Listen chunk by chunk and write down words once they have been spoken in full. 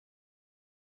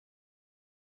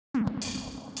So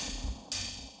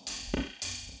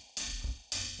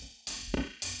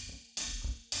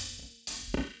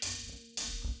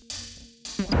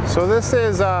this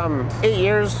is 8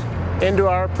 years into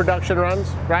our production runs,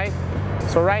 right?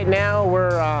 So right now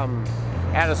we're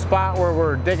at a spot where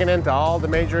we're digging into all the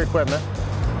major equipment.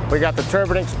 We got the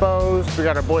turbine exposed, we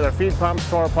got our boiler feed pumps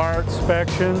tore apart.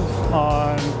 Inspections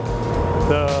on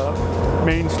the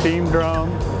main steam drum,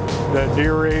 the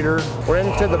deaerator. We're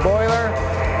into the boiler.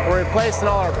 We're replacing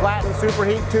all our platen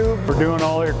superheat tubes. We're doing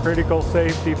all our critical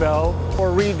safety valves.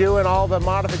 We're redoing all the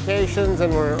modifications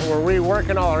and we're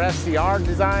reworking all our SCR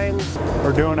designs.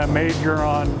 We're doing a major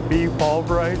on B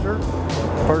pulverizer.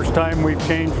 First time we've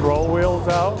changed roll wheels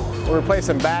out. We're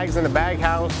replacing bags in the bag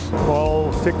house.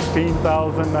 Well,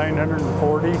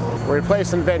 16,940. We're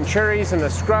replacing venturis in the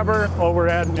scrubber. Well, we're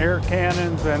adding air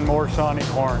cannons and more sonic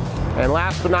horns. And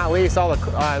last but not least,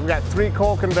 we've got 3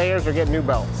 coal conveyors. We're getting new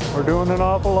belts. We're doing an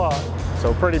awful lot.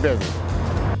 So pretty busy.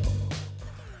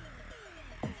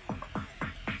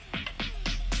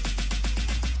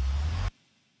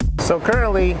 So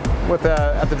currently,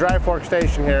 at the dry fork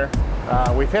station here,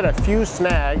 we've hit a few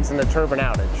snags in the turbine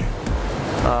outage.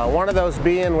 One of those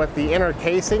being with the inner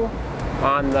casing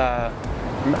on the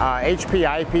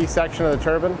HP-IP section of the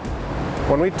turbine.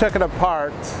 When we took it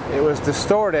apart, it was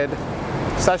distorted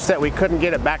such that we couldn't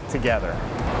get it back together.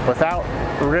 Without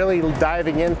really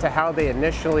diving into how they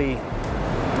initially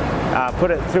put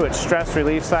it through its stress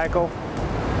relief cycle,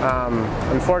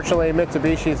 unfortunately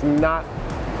Mitsubishi's not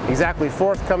exactly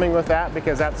forthcoming with that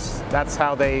because that's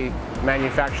how they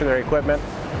manufacture their equipment.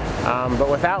 But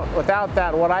without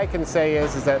that, what I can say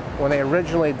is that when they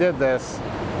originally did this,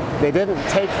 they didn't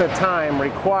take the time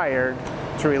required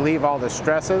to relieve all the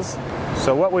stresses.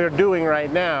 So what we're doing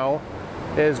right now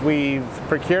is we've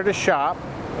procured a shop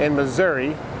in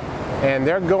Missouri, and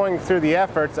they're going through the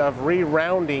efforts of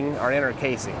re-rounding our inner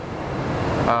casing.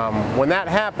 When that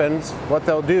happens, what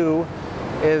they'll do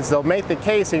is they'll make the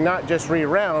casing not just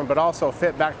re-round, but also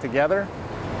fit back together,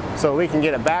 so we can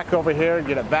get it back over here,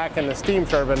 get it back in the steam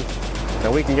turbine,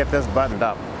 and we can get this buttoned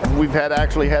up. We've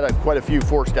actually had quite a few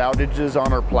forced outages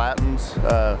on our platens.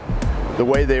 The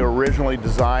way they were originally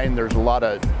designed, there's a lot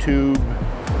of tube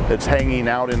that's hanging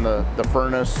out in the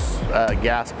furnace,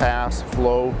 gas pass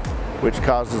flow, which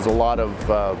causes a lot of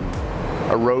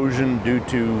erosion due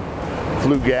to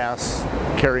flue gas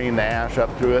carrying the ash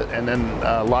up through it, and then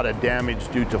a lot of damage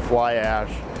due to fly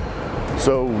ash.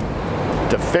 So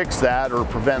to fix that or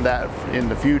prevent that in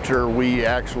the future, we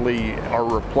actually are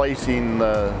replacing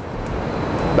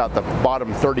about the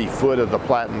bottom 30 foot of the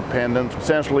platen pendants.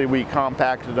 Essentially, we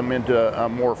compacted them into a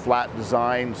more flat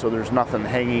design so there's nothing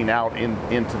hanging out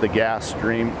into the gas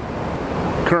stream.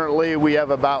 Currently, we have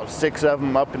about 6 of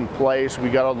them up in place. We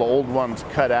got all the old ones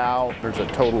cut out. There's a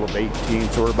total of 18,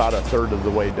 so we're about a third of the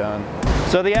way done.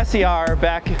 So the SCR,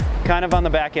 kind of on the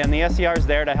back end, the SCR is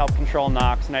there to help control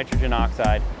NOx, nitrogen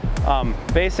oxide.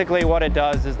 Basically what it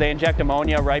does is they inject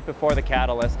ammonia right before the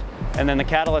catalyst, and then the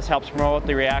catalyst helps promote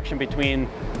the reaction between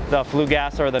the flue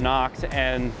gas or the NOx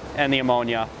and the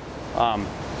ammonia.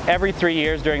 Every 3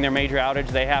 years during their major outage,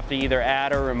 they have to either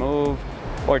add or remove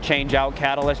or change out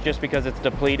catalyst just because it's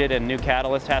depleted and new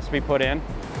catalyst has to be put in.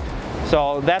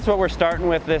 So that's what we're starting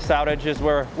with this outage, is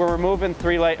we're removing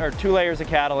 2 layers of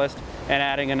catalyst and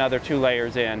adding another 2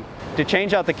 layers in. To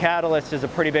change out the catalyst is a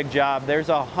pretty big job. There's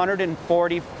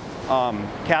 140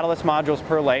 catalyst modules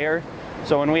per layer.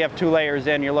 So when we have 2 layers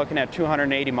in, you're looking at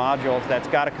 280 modules that's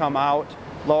got to come out,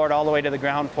 lowered all the way to the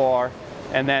ground floor,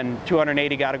 and then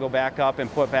 280 got to go back up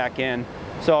and put back in.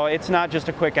 So it's not just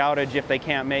a quick outage if they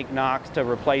can't make NOx to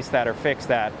replace that or fix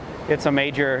that. It's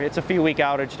a few week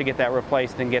outage to get that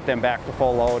replaced and get them back to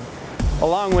full load.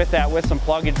 Along with that, with some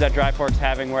pluggage that Dry Fork's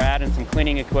having, we're adding some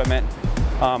cleaning equipment.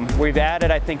 We've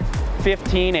added, I think,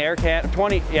 15 air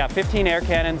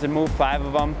cannons and moved 5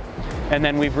 of them. And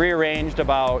then we've rearranged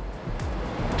about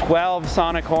 12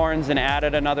 sonic horns and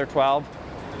added another 12.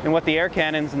 And what the air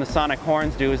cannons and the sonic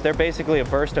horns do is they're basically a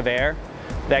burst of air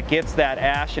that gets that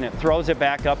ash and it throws it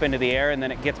back up into the air, and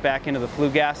then it gets back into the flue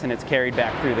gas and it's carried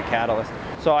back through the catalyst.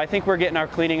 So I think we're getting our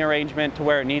cleaning arrangement to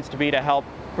where it needs to be to help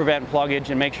prevent pluggage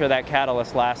and make sure that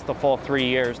catalyst lasts the full 3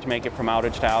 years to make it from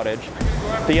outage to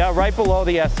outage. Right below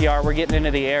the SCR, we're getting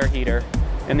into the air heater.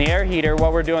 And the air heater,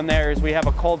 what we're doing there is we have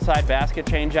a cold side basket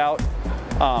change out.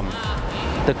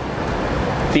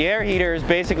 The air heater is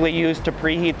basically used to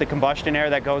preheat the combustion air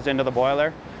that goes into the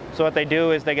boiler. So what they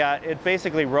do is it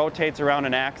basically rotates around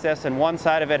an axis, and one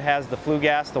side of it has the flue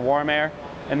gas, the warm air,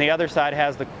 and the other side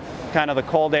has the kind of the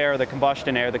cold air, the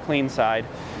combustion air, the clean side.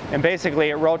 And basically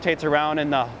it rotates around,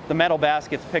 and the metal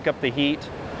baskets pick up the heat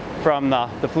from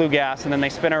the flue gas, and then they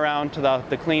spin around to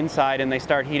the clean side and they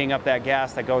start heating up that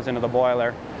gas that goes into the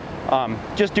boiler.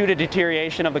 Just due to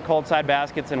deterioration of the cold side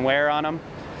baskets and wear on them,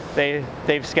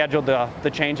 they've scheduled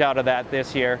the change out of that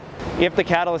this year. If the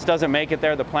catalyst doesn't make it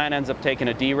there, the plant ends up taking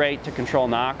a D rate to control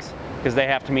NOx, because they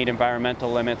have to meet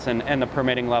environmental limits and the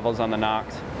permitting levels on the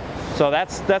NOx. So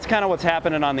that's kind of what's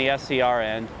happening on the SCR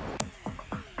end.